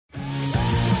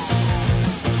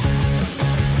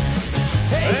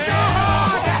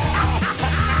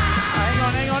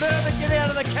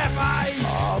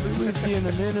you in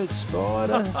a minute,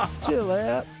 Spider. Chill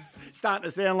out. Starting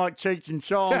to sound like Cheech and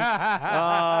Chong.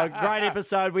 Great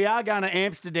episode. We are going to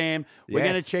Amsterdam. We're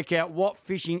going to check out what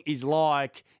fishing is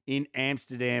like in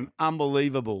Amsterdam.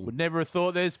 Unbelievable. Would never have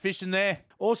thought there's fishing there.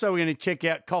 Also, we're going to check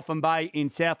out Coffin Bay in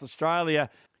South Australia.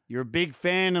 You're a big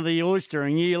fan of the oyster,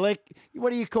 and you like,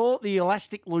 what do you call it? The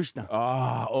elastic loosener.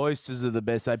 Oh, oysters are the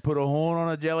best. They put a horn on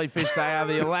a jellyfish. They are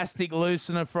the elastic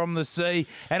loosener from the sea.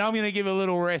 And I'm going to give a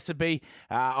little recipe.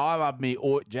 I love me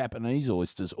Japanese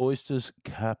oysters. Oysters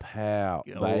kapow.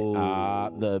 They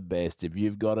are the best. If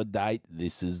you've got a date,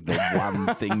 this is the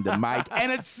one thing to make.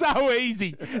 And it's so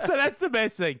easy. So that's the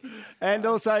best thing. And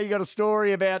also, you got a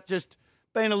story about just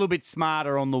being a little bit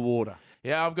smarter on the water.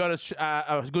 Yeah, I've got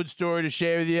a good story to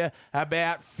share with you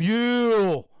about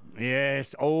fuel.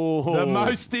 Yes. Oh, the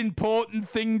most important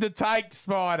thing to take,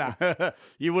 Spider.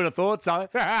 You would have thought so.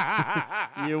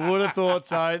 You would have thought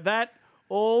so. That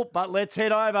all, but let's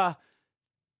head over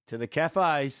to the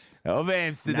cafes of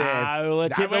Amsterdam. No,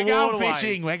 let's hit the we're going waterways.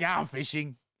 fishing. We're going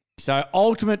fishing. So,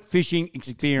 ultimate fishing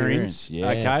experience.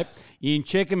 Yes. Okay, you can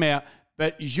check them out.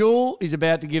 But Jules is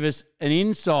about to give us an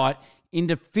insight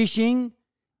into fishing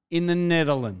in the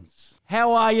Netherlands.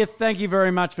 How are you? Thank you very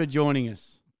much for joining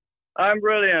us. I'm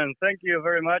brilliant. Thank you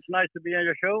very much. Nice to be on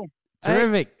your show.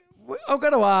 Terrific. I've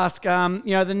got to ask,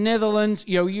 the Netherlands,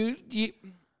 we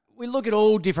look at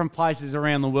all different places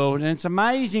around the world, and it's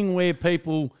amazing where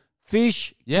people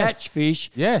fish, catch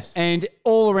fish, and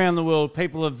all around the world,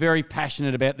 people are very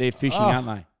passionate about their fishing, aren't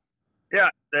they? Yeah,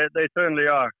 they certainly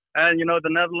are. And, the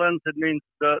Netherlands, it means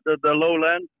the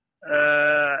lowland.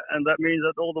 And that means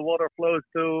that all the water flows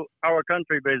to our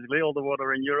country, basically, all the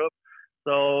water in Europe.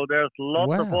 So there's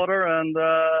lots of water and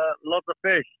lots of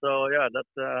fish. So, yeah,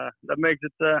 that makes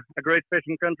it a great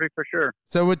fishing country for sure.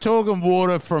 So we're talking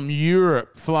water from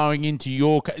Europe flowing into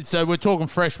your... So we're talking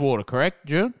fresh water, correct,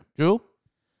 Jules?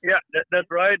 Yeah,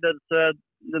 that's right. That's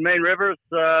the main rivers,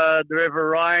 the River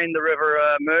Rhine, the River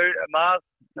Maas.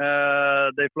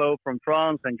 They flow from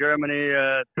France and Germany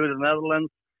to the Netherlands.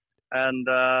 And,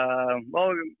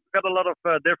 we've got a lot of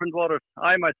different waters.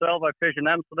 I fish in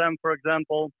Amsterdam, for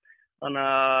example, on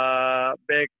a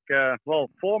big,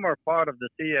 former part of the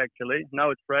sea, actually.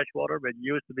 Now it's freshwater, but it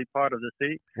used to be part of the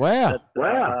sea. Wow.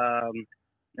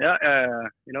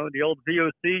 The old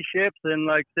VOC ships in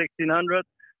like 1600,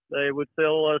 they would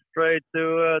sail straight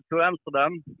to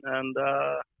Amsterdam. And,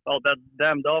 that's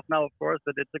dammed off now, of course,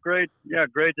 but it's a great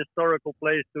historical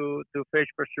place to fish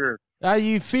for sure. Are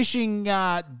you fishing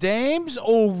dams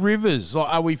or rivers?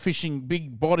 Like, are we fishing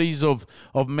big bodies of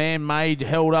man-made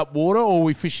held-up water, or are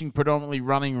we fishing predominantly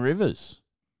running rivers?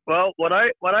 Well, what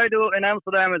I do in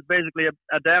Amsterdam is basically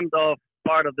a dammed-off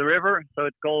part of the river, so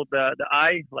it's called the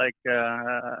I, like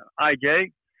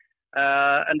IJ.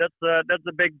 And that's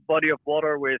a big body of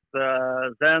water with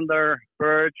zander,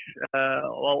 perch.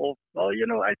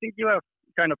 I think you have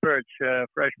kind of perch,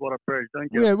 freshwater perch, don't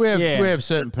you? Yeah, we have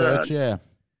certain perch,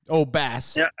 or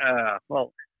bass. Yeah,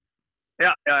 well,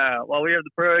 we have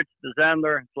the perch, the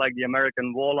zander. It's like the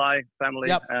American walleye family,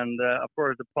 and of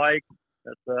course the pike.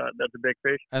 That's a big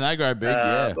fish. And they grow big,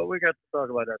 yeah. But we got to talk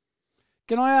about that.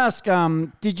 Can I ask,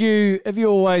 have you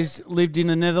always lived in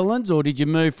the Netherlands, or did you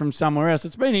move from somewhere else?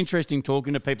 It's been interesting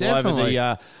talking to people over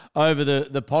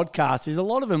the podcast. Is a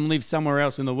lot of them live somewhere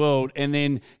else in the world and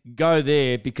then go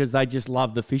there because they just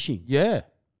love the fishing. Yeah.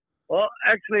 Well,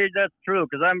 actually, that's true,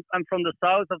 because I'm from the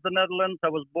south of the Netherlands. I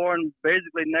was born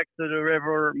basically next to the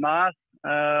River Maas,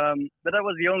 but that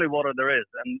was the only water there is.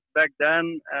 And back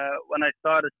then, when I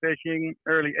started fishing,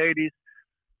 early 80s,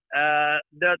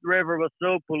 that river was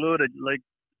so polluted, like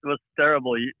it was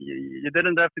terrible. You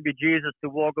didn't have to be Jesus to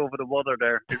walk over the water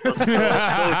there. It was so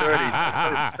dirty,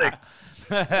 so sick.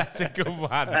 That's a good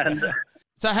one. And,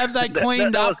 so have they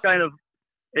cleaned up? That was kind of,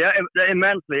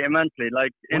 immensely.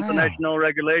 Like international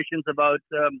regulations about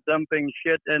dumping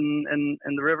shit in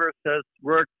the rivers has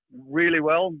worked really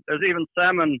well. There's even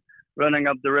salmon running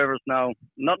up the rivers now.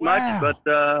 Not much, but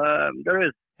there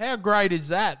is. How great is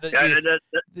that?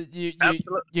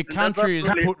 Your country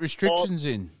has put restrictions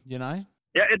in, Yeah,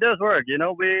 it does work.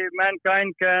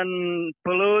 Mankind can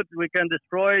pollute, we can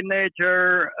destroy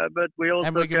nature, but we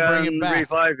also can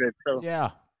revive it. So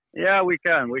yeah, we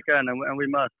can, and we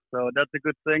must. So that's a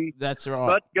good thing. That's right.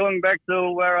 But going back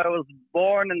to where I was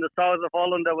born in the south of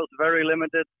Holland, that was very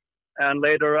limited. And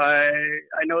later I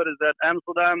noticed that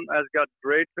Amsterdam has got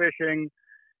great fishing.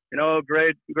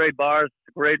 Great bars,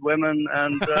 great women,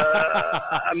 and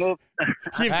I moved.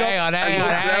 Hang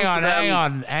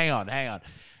on.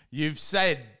 You've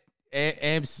said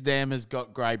Amsterdam has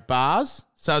got great bars,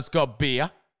 so it's got beer.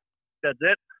 That's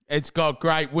it. It's got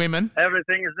great women.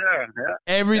 Everything is there. Yeah.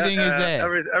 Everything is there.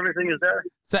 Everything is there.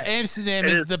 So Amsterdam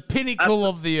is the pinnacle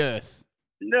of the earth.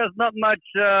 There's not much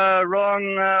wrong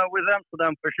with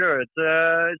Amsterdam for sure.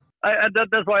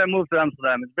 That's why I moved to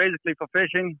Amsterdam. It's basically for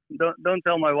fishing. Don't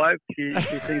tell my wife. She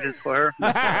thinks it's for her.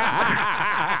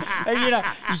 And,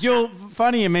 it's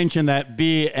funny you mentioned that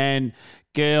beer and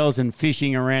girls and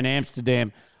fishing around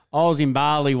Amsterdam. I was in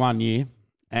Bali one year,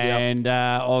 and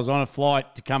I was on a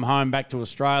flight to come home back to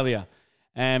Australia,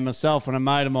 and myself and a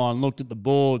mate of mine looked at the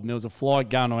board, and there was a flight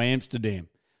going to Amsterdam.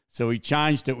 So we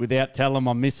changed it without telling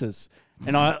my missus.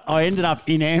 And I ended up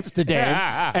in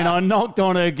Amsterdam, and I knocked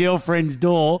on her girlfriend's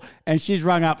door, and she's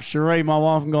rung up Cherie, my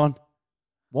wife, and gone,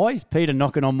 why is Peter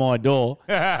knocking on my door?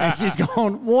 And she's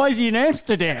gone, why is he in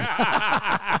Amsterdam?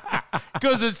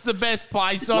 Because it's the best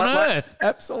place on earth.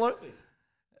 Absolutely.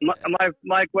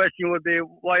 My question would be,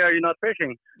 why are you not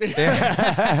fishing?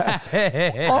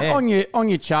 on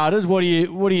your charters, what do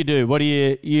you do? What do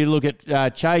you look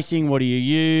at chasing? What do you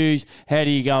use? How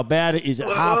do you go about it? Is it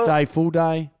half day, full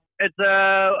day? It's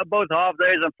both half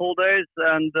days and full days.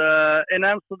 And in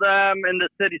Amsterdam, in the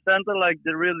city center, like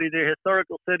the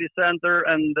historical city center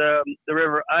and the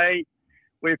River I,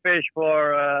 we fish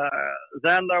for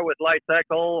zander with light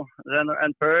tackle, zander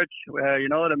and perch.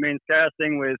 That means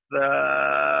casting with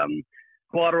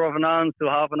quarter of an ounce to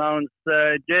half an ounce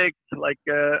jigs, like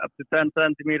up to 10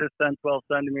 centimeters, 10, 12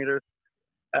 centimeters.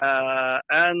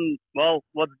 And, well,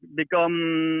 what's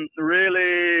become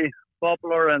really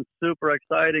popular and super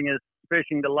exciting is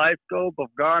fishing the live scope of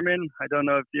Garmin. I don't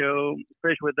know if you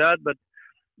fish with that, but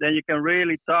then you can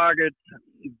really target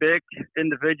big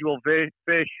individual fish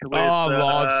with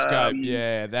live scope.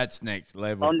 Yeah, that's next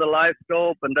level. On the live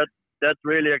scope, and that's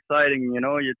really exciting.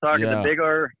 You target the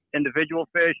bigger individual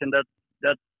fish, and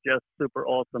that's just super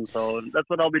awesome. So that's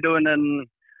what I'll be doing in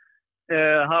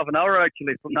half an hour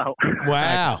actually from now.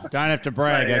 Wow. Don't have to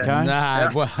brag, okay? No,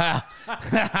 wow.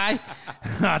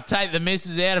 I'll take the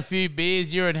missus out, a few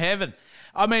beers, you're in heaven.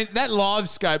 I mean, that live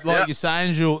scope, like you're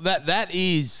saying, Jules, that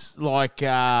is like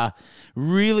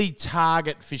really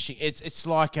target fishing. It's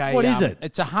like a... What is it?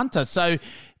 It's a hunter. So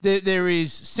there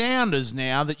is sounders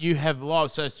now that you have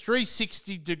live. So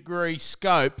 360-degree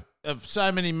scope of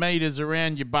so many meters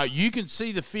around your boat. You can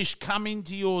see the fish come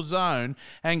into your zone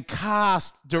and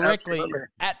cast directly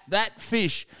at that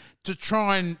fish to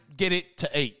try and get it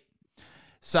to eat.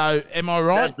 So am I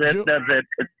right? That's it.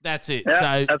 That's it. Yeah,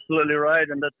 So absolutely right.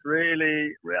 And that's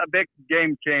really a big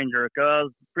game changer,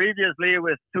 because previously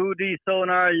with 2D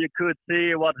sonar, you could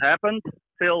see what happened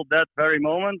till that very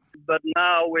moment. But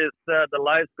now with the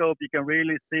live scope, you can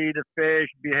really see the fish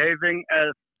behaving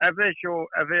as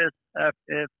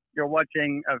if you're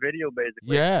watching a video,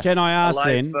 basically. yeah. Can I ask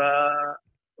then?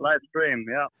 Live stream,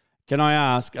 yeah. Can I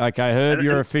ask? Okay, Herb,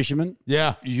 you're a fisherman.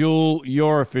 Yeah. Jules,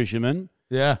 you're a fisherman.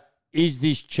 Yeah. Is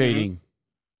this cheating?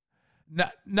 No,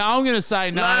 I'm going to say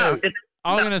no.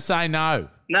 I'm going to say no.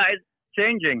 No, it's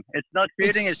changing. It's not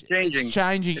cheating. It's changing. It's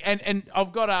changing. And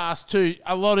I've got to ask too.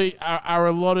 Are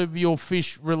a lot of your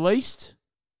fish released?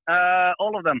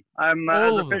 All of them. I'm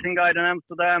as a fishing guide in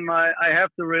Amsterdam. I have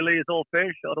to release all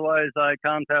fish, otherwise I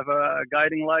can't have a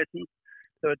guiding license.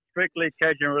 So it's strictly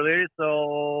catch and release.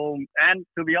 So, and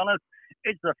to be honest,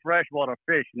 it's a freshwater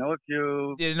fish. If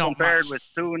you compare it with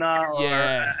tuna or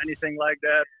anything like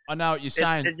that. I know what you're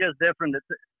saying. It's just different.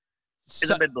 It's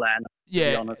a bit bland. Yeah.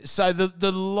 To be honest. So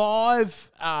the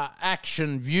live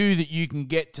action view that you can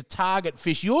get to target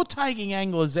fish, you're taking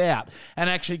anglers out and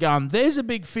actually going, there's a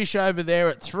big fish over there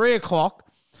at 3 o'clock.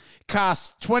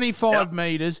 Cast 25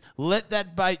 meters, let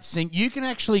that bait sink. You can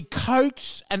actually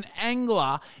coax an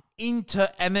angler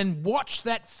into and then watch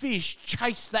that fish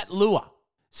chase that lure.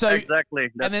 So exactly.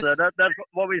 That's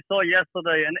what we saw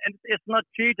yesterday. And it's not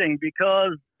cheating,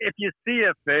 because if you see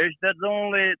a fish, that's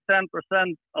only 10%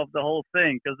 of the whole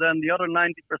thing, because then the other 90%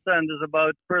 is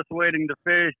about persuading the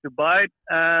fish to bite.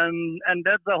 And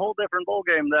that's a whole different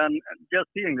ballgame than just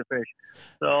seeing the fish.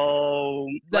 So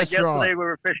that's like yesterday, right. we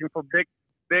were fishing for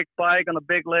big pike on a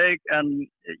big lake. And,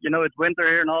 it's winter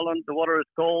here in Holland. The water is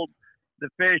cold. The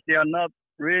fish, they are not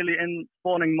really in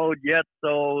spawning mode yet.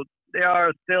 So they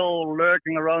are still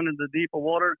lurking around in the deeper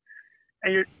water,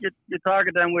 and you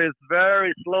target them with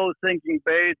very slow sinking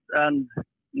bait and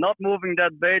not moving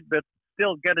that bait, but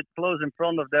still get it close in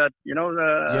front of that,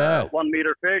 1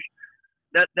 meter fish.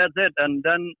 That's it. And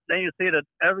then you see that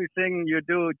everything you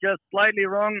do just slightly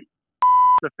wrong,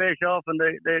 the fish off, and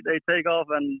they take off,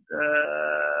 and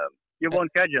you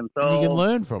won't catch them. So you can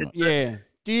learn from it. Yeah.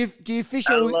 Do you fish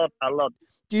a lot?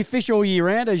 Do you fish all year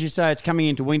round? As you say, it's coming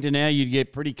into winter now. You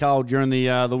get pretty cold during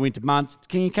the winter months.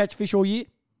 Can you catch fish all year?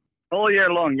 All year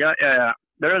long, yeah.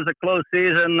 there is a close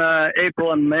season,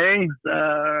 April and May,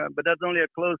 but that's only a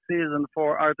close season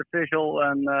for artificial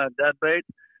and dead bait.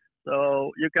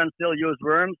 So you can still use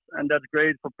worms, and that's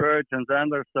great for perch and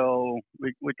zander. So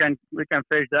we can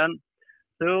fish then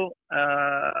too.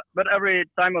 But every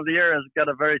time of the year has got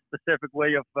a very specific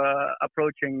way of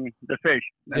approaching the fish,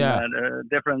 and a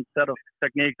different set of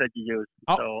techniques that you use.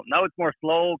 Oh. So now it's more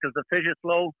slow because the fish is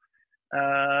slow.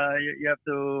 You have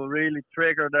to really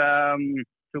trigger them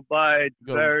to bite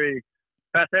very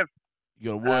passive.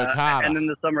 You got to work harder. And in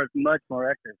the summer it's much more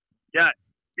active. Yeah.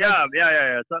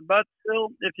 So, but still,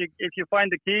 if you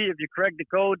find the key, if you crack the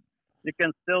code, you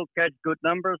can still catch good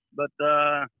numbers. But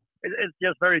it's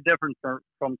just very different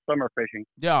from summer fishing.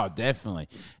 Yeah, definitely.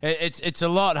 It's a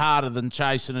lot harder than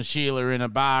chasing a Sheila in a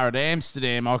bar at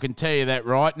Amsterdam. I can tell you that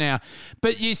right now.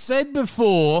 But you said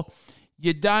before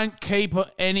you don't keep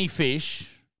any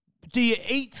fish. Do you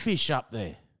eat fish up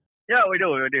there? Yeah, we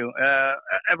do.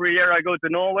 Every year I go to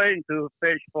Norway to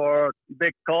fish for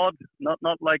big cod, not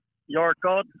like your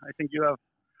cod. I think you have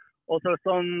also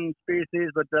some species,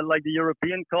 but like the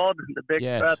European cod, the big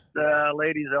fat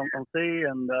ladies on sea.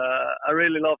 And I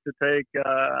really love to take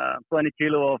 20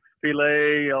 kilo of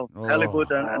fillet of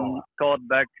halibut and cod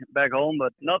back home,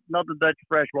 but not the Dutch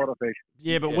freshwater fish.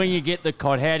 Yeah, but when you get the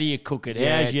cod, how do you cook it?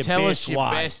 How's your tell best us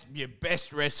way? your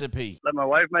best recipe. Let my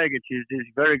wife make it. She's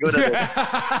very good at it.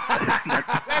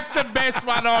 That's the best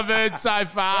one I've heard so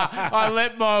far. I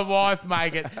let my wife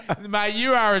make it. Mate,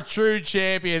 you are a true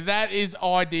champion. That is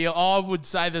ideal. I would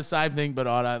say the same thing, but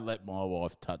I don't let my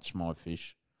wife touch my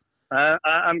fish.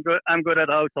 I'm good at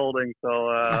householding,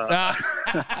 so.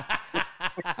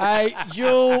 Hey,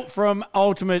 Jules from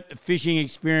Ultimate Fishing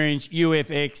Experience,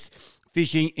 UFX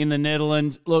Fishing in the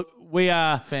Netherlands. Look, we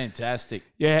are fantastic.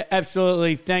 Yeah,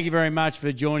 absolutely. Thank you very much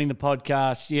for joining the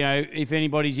podcast. You know, if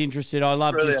anybody's interested, I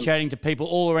love just chatting to people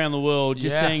all around the world,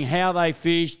 just seeing how they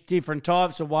fish, different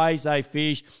types of ways they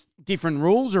fish, different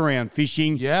rules around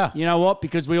fishing. Yeah. You know what?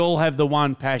 Because we all have the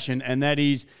one passion, and that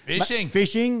is fishing.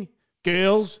 Fishing,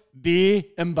 girls, beer,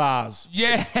 and bars.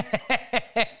 Yeah.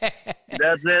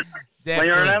 That's it. Definitely. When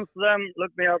you're in Amsterdam,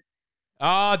 look me up.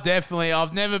 Oh, definitely.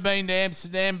 I've never been to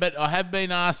Amsterdam, but I have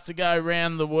been asked to go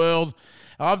around the world.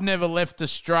 I've never left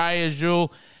Australia,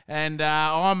 Jules, and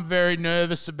I'm very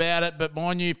nervous about it, but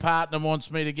my new partner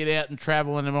wants me to get out and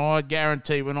travel, and I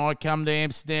guarantee when I come to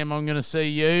Amsterdam, I'm going to see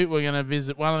you. We're going to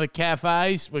visit one of the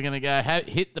cafes. We're going to go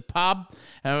hit the pub,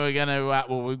 and we're going to,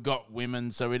 well, we've got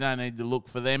women, so we don't need to look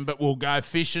for them, but we'll go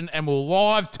fishing, and we'll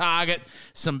live target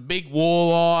some big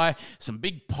walleye, some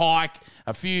big pike,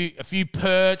 a few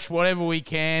perch, whatever we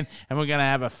can, and we're going to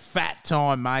have a fat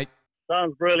time, mate.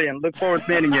 Sounds brilliant. Look forward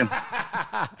to meeting you.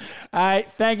 Hey,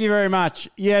 thank you very much.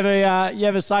 You have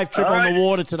a safe trip on the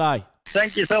water today.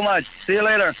 Thank you so much. See you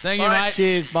later. Thank you, mate.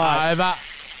 Cheers. Bye. Over.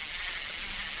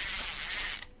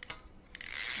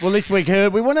 Well, this week,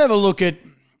 Herb, we want to have a look at,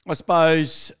 I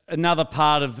suppose, another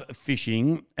part of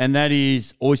fishing, and that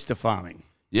is oyster farming.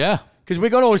 Yeah. Because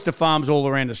we've got oyster farms all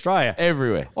around Australia.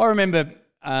 Everywhere. I remember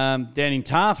down in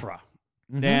Tathra.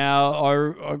 Mm-hmm. Now,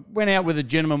 I went out with a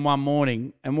gentleman one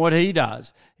morning, and what he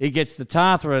does, he gets the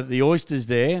Tathra, the oysters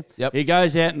there. Yep. He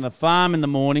goes out in the farm in the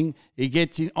morning. He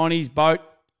gets on his boat.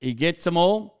 He gets them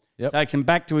all, takes them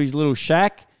back to his little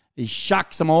shack. He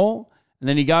shucks them all, and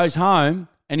then he goes home,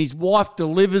 and his wife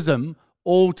delivers them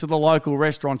all to the local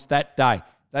restaurants that day.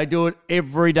 They do it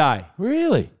every day.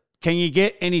 Really? Can you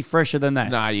get any fresher than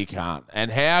that? No, you can't. And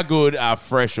how good are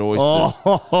fresh oysters?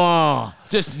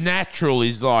 Just natural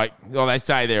is like, well, they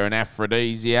say they're an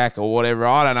aphrodisiac or whatever.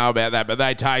 I don't know about that, but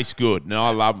they taste good. And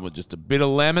I love them with just a bit of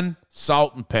lemon,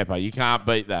 salt and pepper. You can't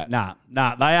beat that. Nah,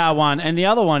 they are one. And the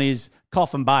other one is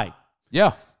Coffin Bay.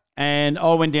 Yeah. And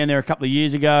I went down there a couple of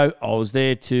years ago. I was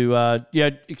there to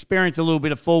experience a little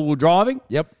bit of four-wheel driving.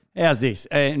 Yep. How's this?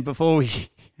 And before we...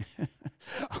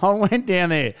 I went down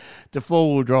there to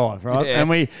four-wheel drive, right?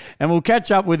 Yeah. And we'll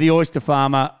catch up with the oyster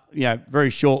farmer, very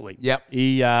shortly. Yep.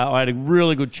 I had a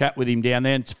really good chat with him down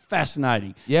there, and it's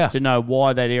fascinating to know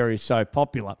why that area is so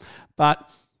popular. But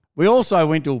we also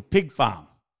went to a pig farm.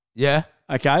 Yeah.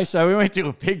 Okay, so we went to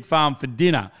a pig farm for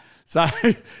dinner. So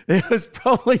there was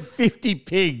probably 50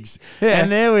 pigs. Yeah.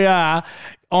 And there we are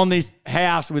on this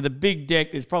house with a big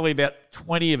deck. There's probably about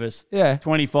 20 of us,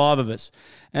 25 of us.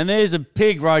 And there's a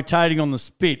pig rotating on the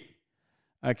spit,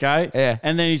 okay? Yeah.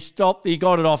 And then he stopped, he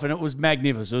got it off, and it was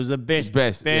magnificent. It was the best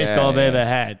I've ever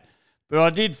had. But I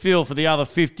did feel for the other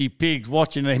 50 pigs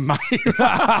watching their mate.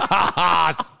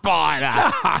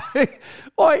 Spider!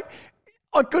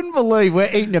 I couldn't believe we're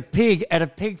eating a pig at a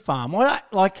pig farm.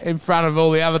 In front of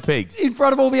all the other pigs. In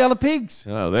front of all the other pigs.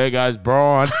 Oh, there goes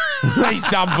Brian. He's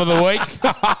done for the week.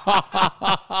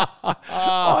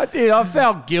 I did. I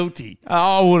felt guilty.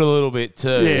 I would a little bit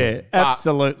too. Yeah,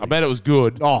 absolutely. I bet it was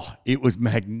good. Oh, it was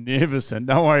magnificent.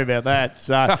 Don't worry about that.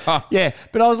 So, yeah,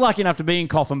 but I was lucky enough to be in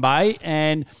Coffin Bay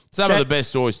and some of the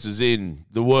best oysters in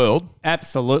the world.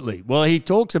 Absolutely. Well, he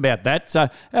talks about that. So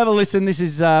have a listen. This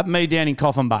is me down in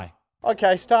Coffin Bay.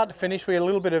 Okay, start to finish, we had a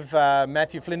little bit of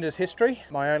Matthew Flinders history.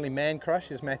 My only man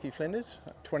crush is Matthew Flinders,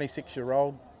 a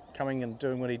 26-year-old coming and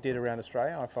doing what he did around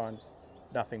Australia. I find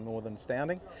nothing more than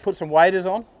astounding. Put some waders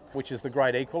on, which is the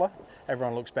great equaler.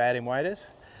 Everyone looks bad in waders.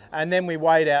 And then we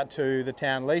wade out to the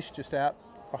town leash just out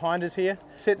behind us here.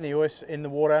 Sit in the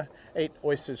water, eat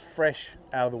oysters fresh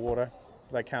out of the water.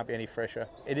 They can't be any fresher.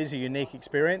 It is a unique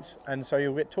experience, and so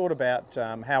you'll get taught about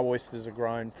how oysters are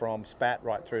grown from spat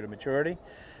right through to maturity.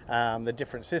 The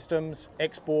different systems,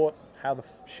 export, how the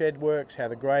shed works, how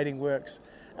the grading works,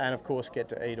 and of course get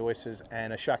to eat oysters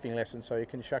and a shucking lesson so you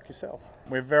can shuck yourself.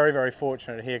 We're very, very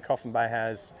fortunate here. Coffin Bay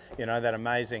has, that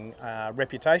amazing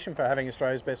reputation for having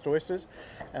Australia's best oysters,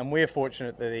 and we're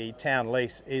fortunate that the town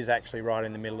lease is actually right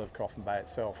in the middle of Coffin Bay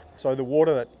itself. So the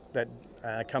water that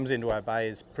comes into our bay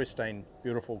is pristine,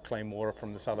 beautiful, clean water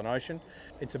from the Southern Ocean.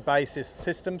 It's a bay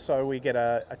system, so we get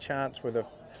a chance with the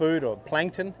food or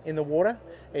plankton in the water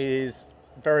is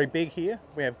very big here.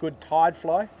 We have good tide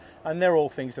flow, and they're all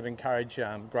things that encourage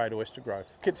great oyster growth.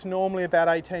 It's normally about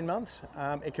 18 months.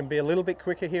 It can be a little bit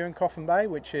quicker here in Coffin Bay,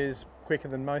 which is quicker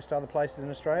than most other places in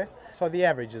Australia. So the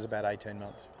average is about 18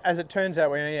 months. As it turns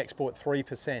out, we only export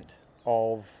 3%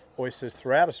 of oysters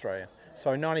throughout Australia.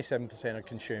 So 97% are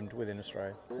consumed within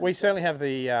Australia. We certainly have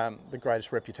the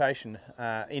greatest reputation.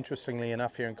 Interestingly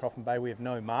enough, here in Coffin Bay, we have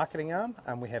no marketing arm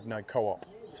and we have no co-op.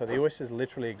 So the oysters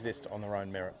literally exist on their own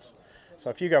merits. So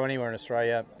if you go anywhere in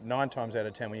Australia, 9 times out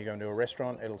of 10 when you go into a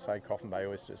restaurant, it'll say Coffin Bay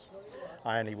oysters.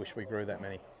 I only wish we grew that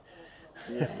many.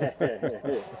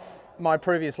 My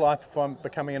previous life before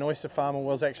becoming an oyster farmer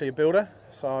was actually a builder,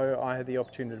 so I had the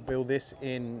opportunity to build this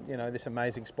in this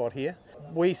amazing spot here.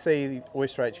 We see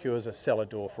Oyster HQ as a cellar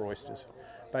door for oysters,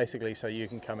 basically so you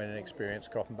can come in and experience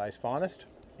Coffin Bay's finest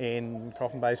in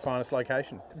Coffin Bay's finest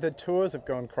location. The tours have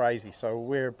gone crazy, so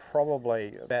we're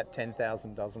probably about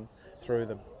 10,000 dozen through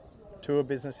the tour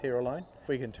business here alone. If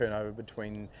we can turn over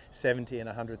between 70 and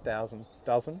 100,000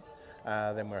 dozen,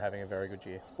 then we're having a very good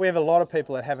year. We have a lot of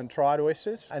people that haven't tried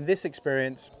oysters, and this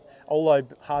experience, although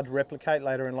hard to replicate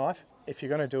later in life, if you're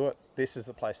going to do it, this is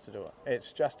the place to do it.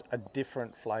 It's just a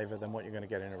different flavour than what you're going to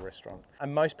get in a restaurant.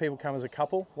 And most people come as a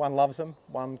couple. One loves them,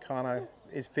 one kind of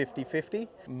is 50-50.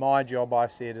 My job, I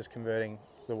see it as converting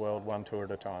the world one tour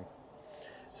at a time.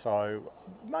 So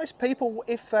most people,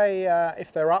 if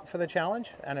they're up for the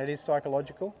challenge, and it is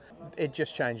psychological, it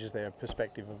just changes their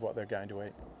perspective of what they're going to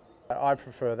eat. I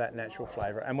prefer that natural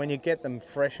flavour, and when you get them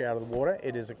fresh out of the water,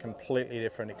 it is a completely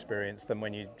different experience than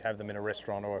when you have them in a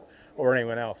restaurant or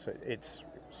anyone else. It's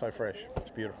so fresh,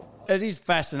 it's beautiful. It is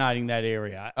fascinating, that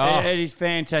area. It is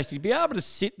fantastic. To be able to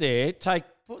sit there,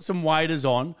 put some waders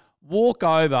on, walk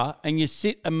over, and you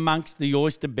sit amongst the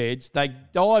oyster beds. They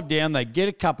dive down, they get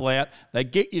a couple out, they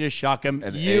get you to shuck them,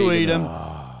 and you eat them.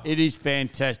 It is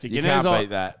fantastic. You can't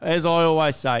beat that. As I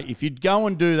always say, if you go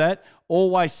and do that,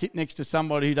 always sit next to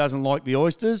somebody who doesn't like the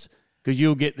oysters, because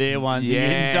you'll get their ones.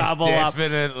 Yes, and double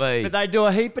definitely. up. But they do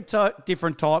a heap of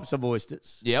different types of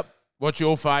oysters. Yep. What's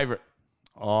your favourite?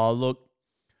 Oh, look,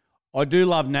 I do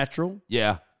love natural.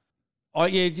 Yeah. Oh,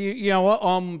 yeah, you know what?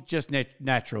 I'm just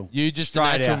natural. You just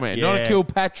Straight a natural out. man. Yeah. Not a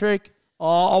Kilpatrick?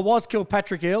 Oh, I was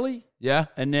Kilpatrick early. Yeah.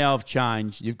 And now I've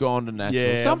changed. You've gone to natural.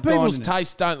 Yeah, Some I've gone people's to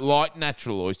taste don't like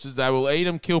natural oysters. They will eat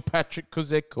them Kilpatrick because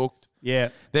they're cooked. Yeah.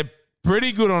 They're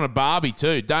pretty good on a barbie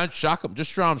too. Don't shuck them.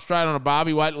 Just throw them straight on a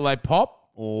barbie. Wait till they pop.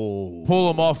 Oh. Pull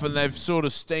them off, and they've sort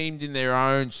of steamed in their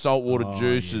own saltwater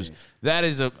juices. Yes. That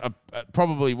is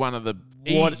probably one of the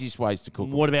easiest ways to cook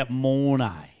them. What about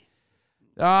Mornay?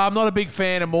 I'm not a big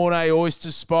fan of Mornay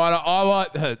oyster spider. I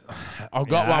like the. I've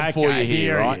got one for you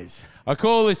here, right? It is. I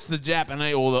call this the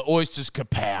Japanese or the oysters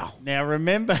kapow. Now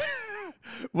remember,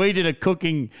 we did a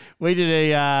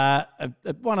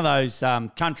one of those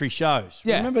country shows.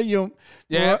 Yeah. Remember you?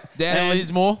 Yeah, down in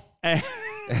Lismore.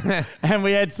 And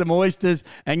we had some oysters,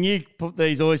 and you put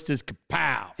these oysters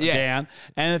kapow down,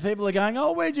 and the people are going,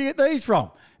 "Oh, where'd you get these from?"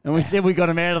 And we said we got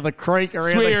them out of the creek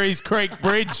around Sweary's Creek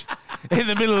Bridge in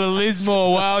the middle of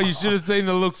Lismore. Wow, you should have seen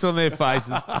the looks on their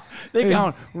faces. They're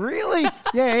going, really?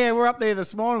 Yeah, we're up there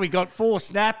this morning. We got 4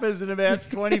 snappers and about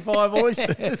 25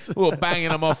 oysters. We were banging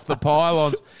them off the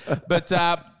pylons. But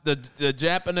the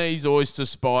Japanese oyster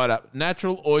spider.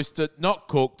 Natural oyster, not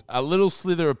cooked, a little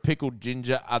slither of pickled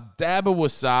ginger, a dab of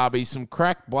wasabi, some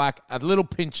cracked black, a little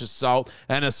pinch of salt,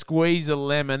 and a squeeze of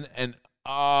lemon. And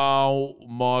oh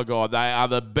my God, they are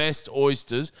the best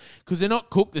oysters because they're not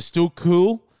cooked. They're still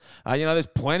cool. There's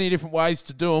plenty of different ways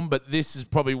to do them, but this is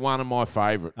probably one of my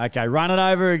favourite. Okay, run it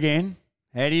over again.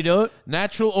 How do you do it?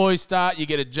 Natural oyster, you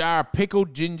get a jar of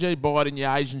pickled ginger, you buy it in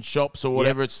your Asian shops or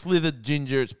whatever. Yep. It's slithered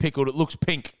ginger, it's pickled, it looks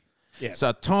pink. Yeah. So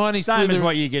a tiny Same slither. as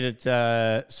what you get at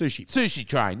sushi. Sushi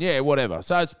train, yeah, whatever.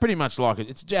 So it's pretty much like it.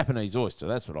 It's a Japanese oyster,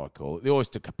 that's what I call it, the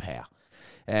oyster kapow.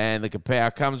 And the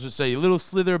kapow comes with, a little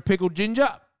slither of pickled ginger,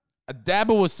 a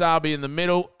dab of wasabi in the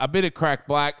middle, a bit of cracked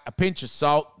black, a pinch of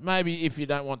salt. Maybe if you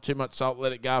don't want too much salt,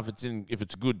 let it go if it's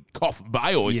a good Coffin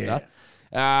Bay oyster.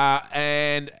 Yeah.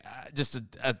 And just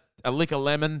a lick of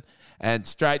lemon and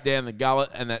straight down the gullet.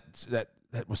 And that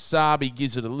wasabi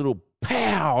gives it a little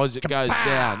pow as it goes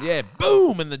down. Yeah,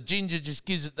 boom. And the ginger just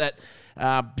gives it that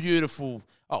beautiful,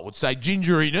 I would say,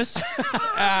 gingeriness.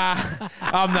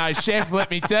 I'm no chef, let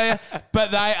me tell you.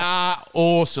 But they are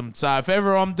awesome. So if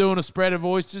ever I'm doing a spread of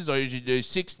oysters, I usually do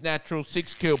 6 natural,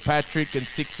 6 Kilpatrick, and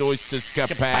 6 oysters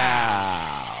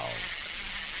kapow.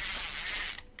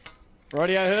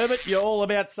 Rightio, Herbert, you're all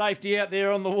about safety out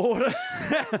there on the water.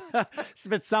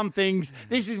 But some things,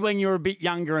 this is when you're a bit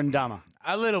younger and dumber.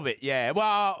 A little bit, yeah.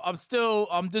 Well, I'm just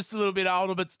a little bit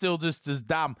older, but still just as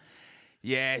dumb.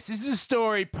 Yes, this is a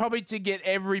story probably to get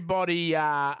everybody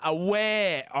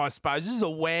aware, I suppose. This is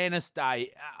Awareness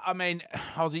Day. I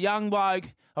was a young bloke.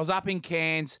 I was up in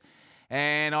Cairns,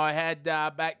 and I had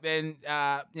back then,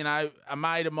 a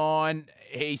mate of mine.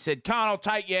 He said, "Can't I'll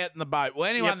take you out in the boat." Well,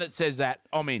 anyone that says that,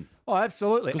 I'm in. Oh,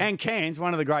 absolutely. And Cairns,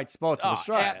 one of the great spots of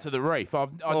Australia. Out to the reef.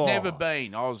 I'd never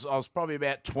been. I was probably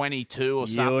about 22 or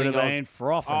something. You would have been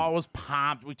frothing. I was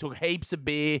pumped. We took heaps of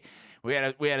beer. We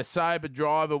had a sober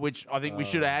driver, which I think we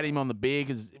should have had him on the beer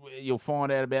because you'll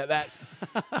find out about that.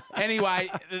 Anyway,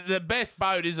 the best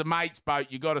boat is a mate's boat.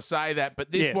 You got to say that,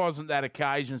 but this wasn't that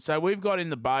occasion. So we've got in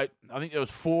the boat. I think there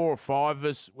was 4 or 5 of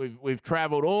us. We've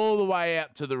travelled all the way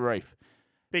out to the reef.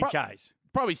 Big Ks.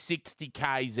 Probably 60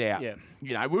 Ks out. Yeah.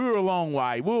 We were a long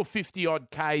way. We were 50-odd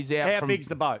Ks out. How big's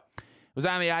the boat? It was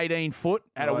only 18 foot,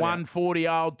 had a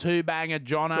 140-old 2-banger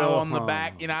Jono on the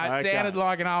back. It sounded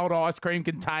like an old ice cream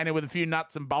container with a few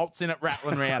nuts and bolts in it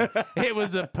rattling around. It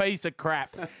was a piece of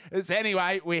crap.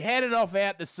 Anyway, we headed off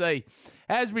out to sea.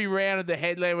 As we rounded the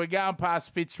headland, we're going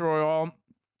past Fitzroy Island.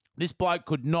 This bloke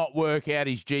could not work out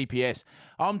his GPS.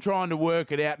 I'm trying to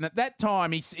work it out. And at that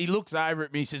time, he looks over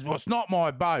at me. He says, "Well, it's not my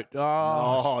boat."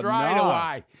 Straight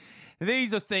away.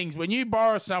 These are things, when you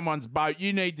borrow someone's boat,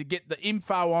 you need to get the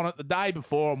info on it the day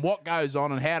before and what goes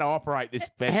on and how to operate this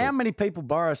vessel. How many people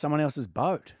borrow someone else's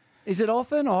boat? Is it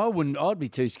often? I'd be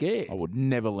too scared. I would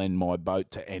never lend my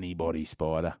boat to anybody,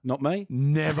 Spider. Not me?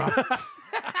 Never.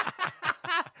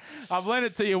 I've lent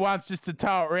it to you once just to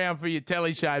tow it around for your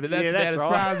telly show, but that's about as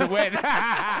far as it went.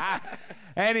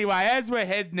 Anyway, as we're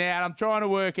heading out, I'm trying to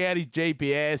work out his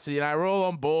GPS. We're all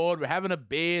on board. We're having a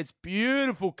beer. It's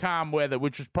beautiful, calm weather,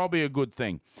 which was probably a good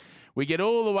thing. We get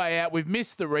all the way out. We've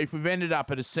missed the reef. We've ended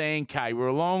up at a sand cay. We're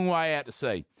a long way out to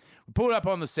sea. We pulled up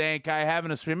on the sand cay,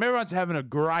 having a swim. Everyone's having a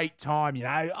great time,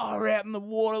 we're out in the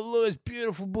water. Look, it's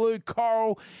beautiful blue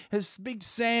coral. There's big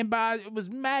sandbars. It was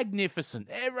magnificent.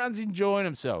 Everyone's enjoying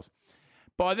themselves.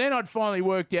 By then, I'd finally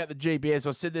worked out the GPS.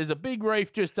 I said, "There's a big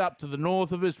reef just up to the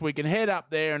north of us. We can head up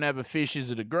there and have a fish.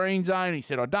 Is it a green zone?" He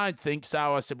said, "I don't think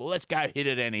so." I said, "Well, let's go hit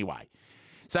it anyway."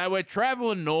 So we're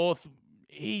travelling north.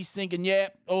 He's thinking, yeah,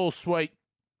 all sweet.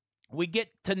 We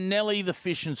get to Nelly the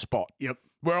fishing spot. Yep.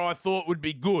 Where I thought would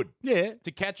be good. Yeah.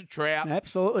 To catch a trout.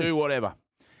 Absolutely. Do whatever.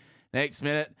 Next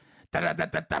minute.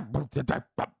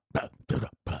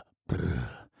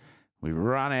 We've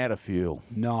run out of fuel.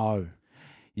 No.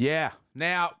 Yeah.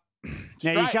 Now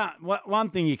you can't. One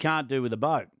thing you can't do with a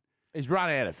boat is run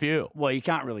out of fuel. Well, you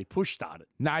can't really push start it.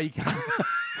 No, you can't.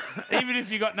 Even if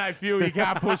you got no fuel, you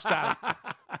can't push start it.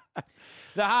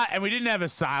 And we didn't have a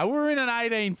sail. We were in an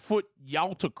 18-foot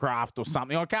Yalta craft or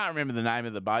something. I can't remember the name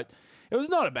of the boat. It was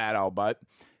not a bad old boat.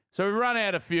 So we run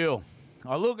out of fuel.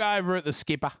 I look over at the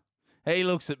skipper. He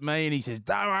looks at me and he says,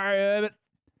 "Don't worry, Herbert.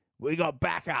 We got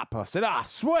backup." I said,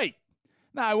 "Sweet.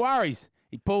 No worries."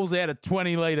 He pulls out a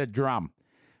 20-litre drum.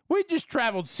 We just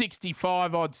travelled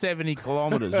 65-odd, 70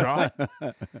 kilometres, right?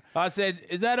 I said,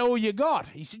 "Is that all you got?"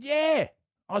 He said, "Yeah."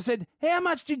 I said, "How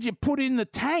much did you put in the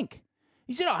tank?"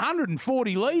 He said,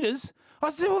 140 litres. I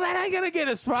said, "Well, that ain't going to get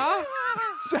us far."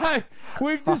 So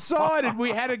we've decided, we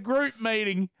had a group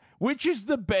meeting. Which is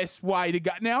the best way to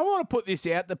go? Now, I want to put this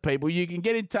out to people. You can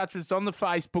get in touch with us on the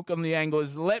Facebook on the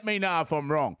Anglers. Let me know if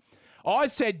I'm wrong. I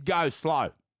said go slow.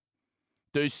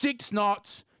 Do 6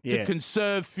 knots to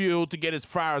conserve fuel to get as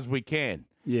far as we can.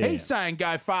 Yeah. He's saying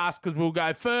go fast because we'll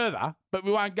go further, but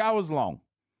we won't go as long.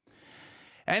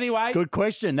 Anyway. Good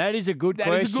question. That is a good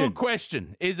question. That is a good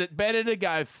question. Is it better to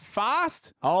go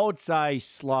fast? I would say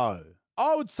slow.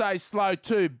 I would say slow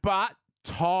too, but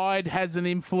tide has an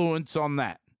influence on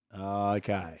that.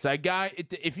 Okay. So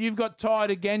if you've got tide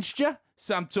against you,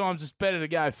 sometimes it's better to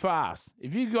go fast.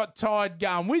 If you've got tide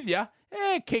going with you,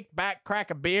 kick back,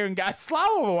 crack a beer and go slow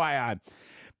all the way home.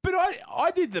 But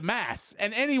I did the maths,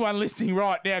 and anyone listening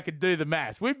right now could do the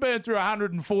maths. We've burned through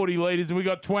 140 litres and we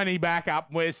got 20 back up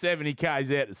and we're 70 k's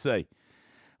out to sea.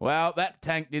 Well, that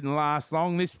tank didn't last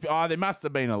long. There must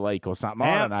have been a leak or something.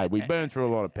 I don't know. We burned through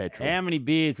a lot of petrol. How many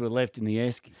beers were left in the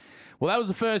esky? Well, that was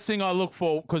the first thing I looked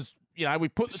for because, we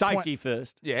put the safety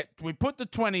first. Yeah, we put the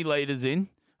 20 litres in.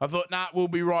 I thought, we'll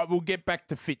be right. We'll get back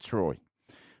to Fitzroy,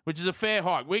 which is a fair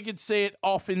hike. We could see it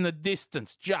off in the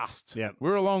distance just. Yeah.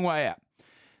 We're a long way out.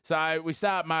 So we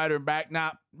start motoring back.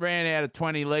 Ran out of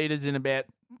 20 litres in about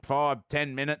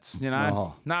 5-10 minutes,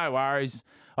 No worries.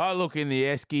 I look in the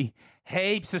esky,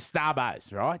 heaps of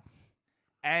stubbos, right?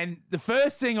 And the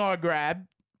first thing I grabbed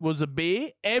was a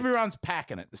beer. Everyone's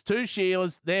packing it. There's 2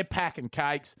 Sheilas. They're packing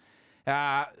cakes.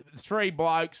 3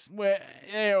 blokes.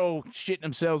 They're all shitting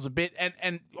themselves a bit.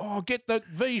 And get the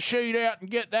V sheet out and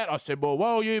get that. I said, well,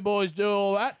 while you boys do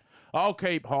all that, I'll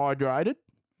keep hydrated.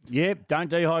 Yep, don't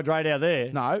dehydrate out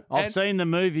there. No. I've seen the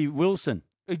movie Wilson.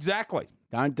 Exactly.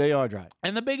 Don't dehydrate.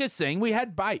 And the biggest thing, we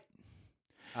had bait.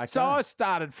 Okay. So I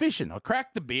started fishing. I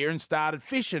cracked the beer and started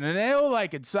fishing. And all they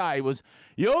could say was,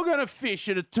 you're going to fish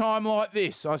at a time like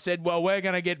this. I said, well, we're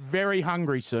going to get very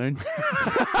hungry soon.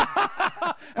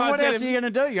 And what else are you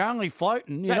going to do? You're only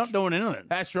floating. You're not doing anything.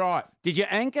 That's right. Did you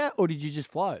anchor or did you just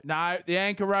float? No, the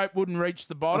anchor rope wouldn't reach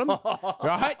the bottom,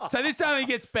 right? So this only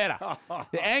gets better.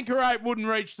 The anchor rope wouldn't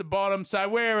reach the bottom, so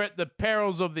we're at the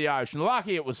perils of the ocean.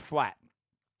 Lucky it was flat.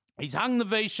 He's hung the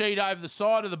V-sheet over the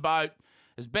side of the boat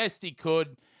as best he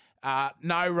could.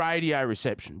 No radio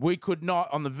reception. We could not,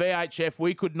 on the VHF,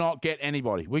 we could not get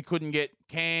anybody. We couldn't get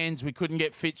Cairns. We couldn't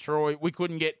get Fitzroy. We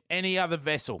couldn't get any other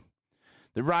vessel.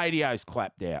 The radio's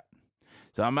clapped out.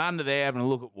 So I'm under there having a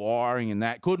look at wiring and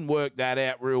that. Couldn't work that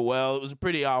out real well. It was a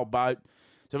pretty old boat.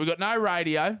 So we got no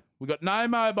radio. We got no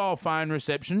mobile phone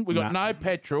reception. We got no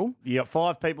petrol. You got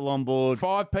 5 people on board.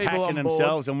 5 people packing on board.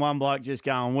 themselves and one bloke just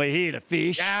going, we're here to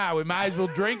fish. Yeah, we may as well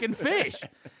drink and fish.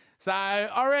 So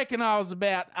I reckon I was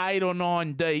about 8 or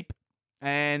 9 deep,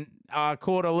 and I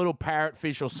caught a little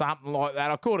parrotfish or something like that.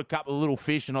 I caught a couple of little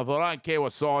fish, and I thought, I don't care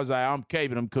what size they are, I'm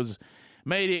keeping them because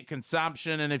immediate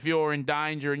consumption, and if you're in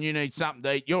danger and you need something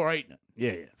to eat, you're eating it.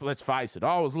 Yeah. Let's face it.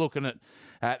 I was looking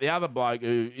at the other bloke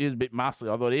who is a bit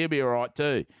muscly. I thought he'll be all right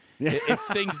too. If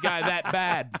things go that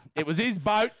bad. It was his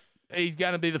boat. He's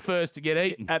going to be the first to get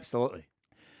eaten. Absolutely.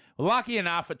 Well, lucky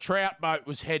enough, a trout boat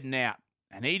was heading out.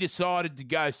 And he decided to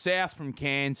go south from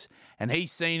Cairns, and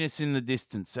he's seen us in the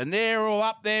distance. And they're all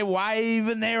up there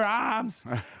waving their arms,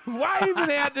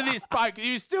 waving out to this boat.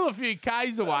 He was still a few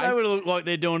Ks away. They would look like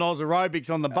they're doing Oz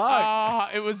aerobics on the boat. Oh,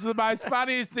 it was the most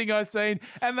funniest thing I've seen.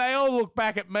 And they all look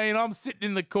back at me, and I'm sitting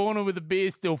in the corner with a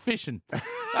beer still fishing.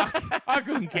 I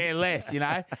couldn't care less,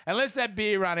 Unless that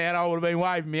beer run out, I would have been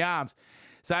waving my arms.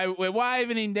 So we're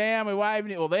waving him down,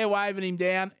 they're waving him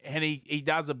down, and he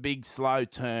does a big slow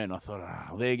turn. I thought,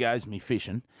 there goes me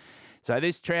fishing. So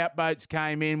this trout boat's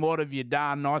came in, what have you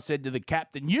done? And I said to the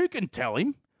captain, you can tell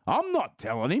him. I'm not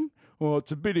telling him. Well,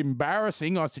 it's a bit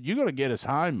embarrassing. I said, you got to get us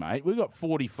home, mate. We've got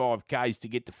 45 Ks to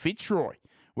get to Fitzroy.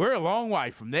 We're a long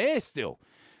way from there still.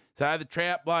 So the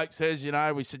trout bloke says,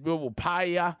 we said, well, we'll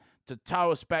pay you to tow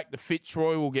us back to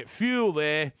Fitzroy. We'll get fuel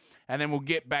there, and then we'll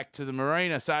get back to the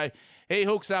marina. So he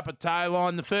hooks up a tow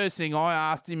line. The first thing I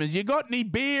asked him is, you got any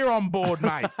beer on board,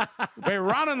 mate? We're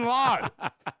running low.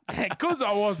 Because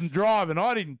I wasn't driving,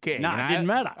 I didn't care. No, it didn't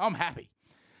matter. I'm happy.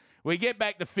 We get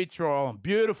back to Fitzroy Island.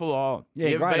 Beautiful island. Yeah,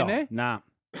 you ever great been island. there?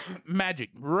 No. Magic.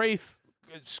 Reef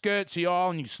skirts the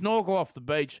island. You snorkel off the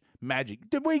beach. Magic.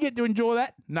 Did we get to enjoy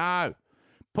that? No.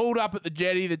 Pulled up at the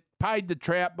jetty, paid the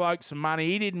trout bloke some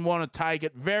money. He didn't want to take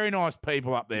it. Very nice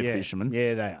people up there, fishermen.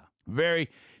 Yeah, they are. Very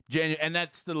genuine. And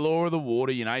that's the law of the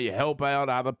water. You help out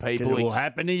other people. 'Cause it will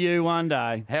happen to you one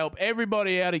day. Help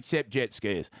everybody out except jet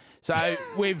skiers. So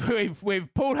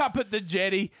we've pulled up at the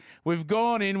jetty. We've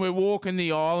gone in. We're walking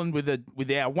the island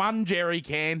with our one jerry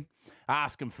can,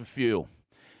 asking for fuel.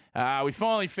 We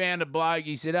finally found a bloke.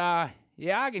 He said,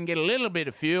 yeah, I can get a little bit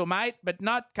of fuel, mate, but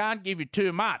can't give you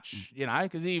too much,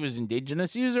 because he was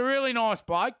Indigenous. He was a really nice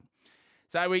bloke.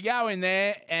 So we go in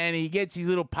there, and he gets his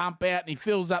little pump out, and he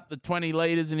fills up the 20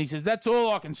 litres, and he says, that's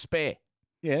all I can spare.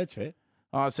 Yeah, that's fair.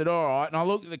 I said, all right. And I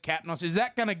looked at the captain. I said, is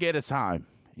that going to get us home?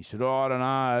 He said, oh, I don't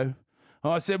know.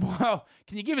 I said, well,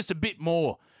 can you give us a bit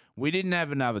more? We didn't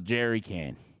have another jerry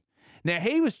can. Now,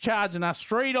 he was charging us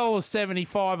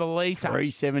 $3.75 a litre.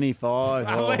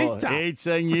 $3.75. A litre. He'd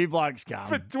seen you blokes come.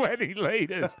 For 20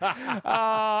 litres.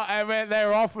 And they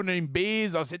were offering him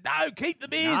beers. I said, no, keep the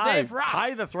beers there for us.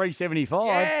 Pay the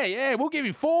 $3.75. Yeah, we'll give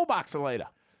you $4 a litre.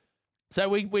 So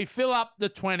we fill up the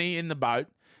 20 in the boat.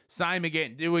 Same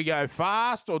again. Do we go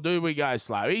fast or do we go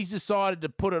slow? He's decided to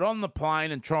put it on the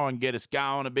plane and try and get us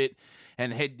going a bit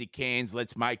and head to Cairns.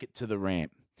 Let's make it to the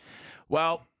ramp.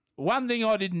 Well, one thing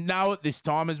I didn't know at this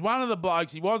time is one of the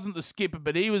blokes, he wasn't the skipper,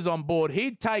 but he was on board.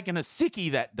 He'd taken a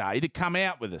sickie that day to come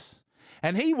out with us.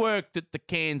 And he worked at the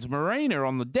Cairns Marina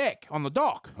on the deck, on the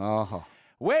dock. Oh.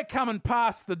 We're coming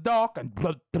past the dock and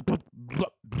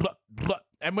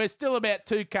and we're still about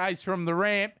 2 k's from the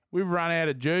ramp. We've run out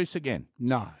of juice again.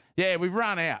 No. Yeah, we've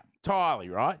run out entirely,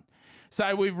 right?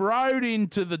 So we've rowed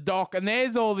into the dock, and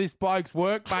there's all this bloke's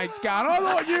workmates going, I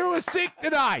thought you were sick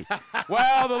today.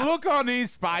 Well, the look on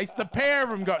his face, the pair of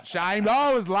them got shamed.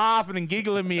 I was laughing and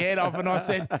giggling my head off, and I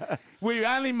said, we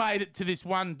only made it to this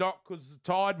one dock because the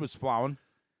tide was flowing,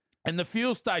 and the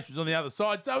fuel station was on the other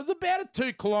side. So it was about a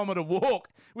 2-kilometre walk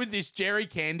with this jerry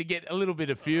can to get a little bit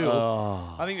of fuel.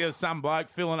 Oh. I think there was some bloke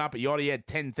filling up a yacht. He had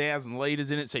 10,000 litres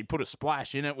in it, so he put a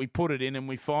splash in it. We put it in, and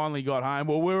we finally got home.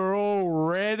 Well, we were all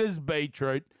red as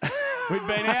beetroot. We'd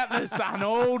been out in the sun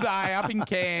all day up in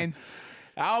Cairns.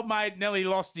 Old mate nearly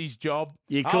lost his job.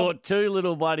 You caught 2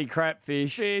 little bloody crap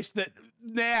fish. Fish that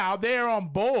now they're on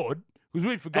board because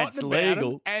we'd forgotten That's about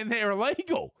legal. them, and they're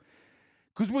illegal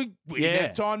because we didn't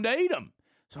have time to eat them.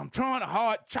 So I'm trying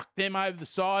to chuck them over the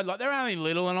side. Like, they're only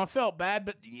little, and I felt bad.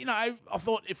 But, I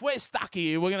thought, if we're stuck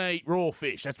here, we're going to eat raw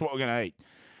fish. That's what we're going to eat.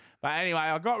 But anyway,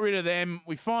 I got rid of them.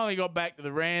 We finally got back to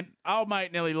the ramp. Old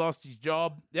mate nearly lost his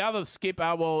job. The other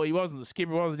skipper, well, he wasn't the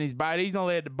skipper, it wasn't his boat. He's not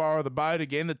allowed to borrow the boat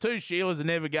again. The 2 Sheilas are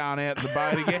never going out in the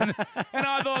boat again. And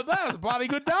I thought, that was a bloody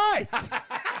good day.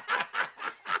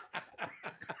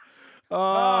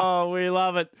 Oh, we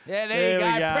love it. Yeah, there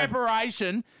you go.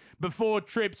 Preparation before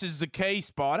trips is the key,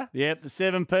 Spider. Yep, the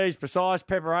 7 Ps, precise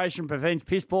preparation prevents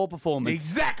piss poor performance.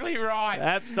 Exactly right.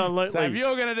 Absolutely. So if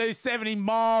you're going to do 70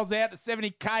 miles out to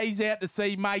 70 Ks out to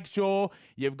sea, make sure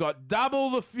you've got double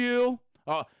the fuel.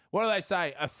 Oh, what do they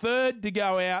say? A third to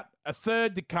go out, a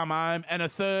third to come home, and a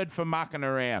third for mucking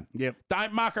around. Yep.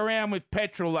 Don't muck around with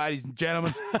petrol, ladies and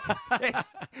gentlemen.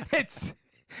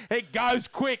 It goes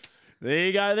quick. There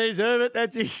you go. There's Herbert.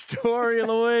 That's his story of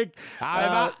the week.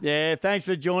 Over. Yeah, thanks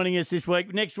for joining us this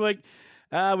week. Next week,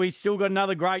 we've still got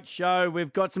another great show.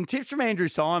 We've got some tips from Andrew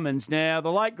Simons. Now,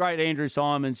 the late, great Andrew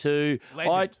Simons, who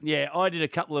I did a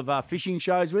couple of fishing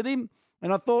shows with him.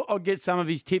 And I thought I'd get some of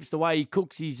his tips, the way he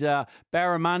cooks his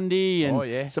barramundi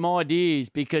and some ideas,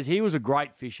 because he was a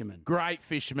great fisherman. Great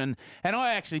fisherman. And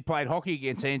I actually played hockey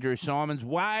against Andrew Simons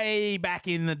way back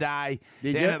in the day.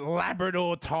 Did down you? at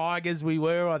Labrador Tigers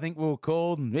I think we were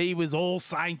called. And he was all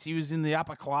saints. He was in the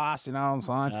upper class, you know what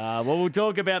I'm saying? Well, we'll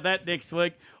talk about that next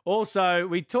week. Also,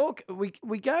 we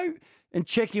go and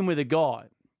check in with a guy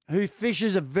who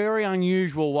fishes a very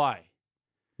unusual way.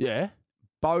 Yeah.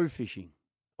 Bow fishing.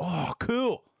 Oh,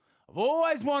 cool. I've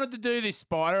always wanted to do this,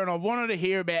 Spider, and I wanted to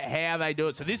hear about how they do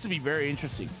it. So this will be very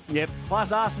interesting. Yep.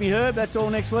 Plus, Ask Me Herb. That's all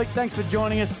next week. Thanks for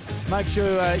joining us. Make sure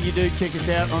you do check us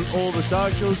out on all the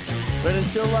socials. But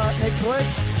until next week,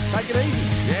 take it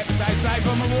easy. Yep, stay safe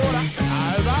on the water.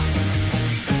 Over.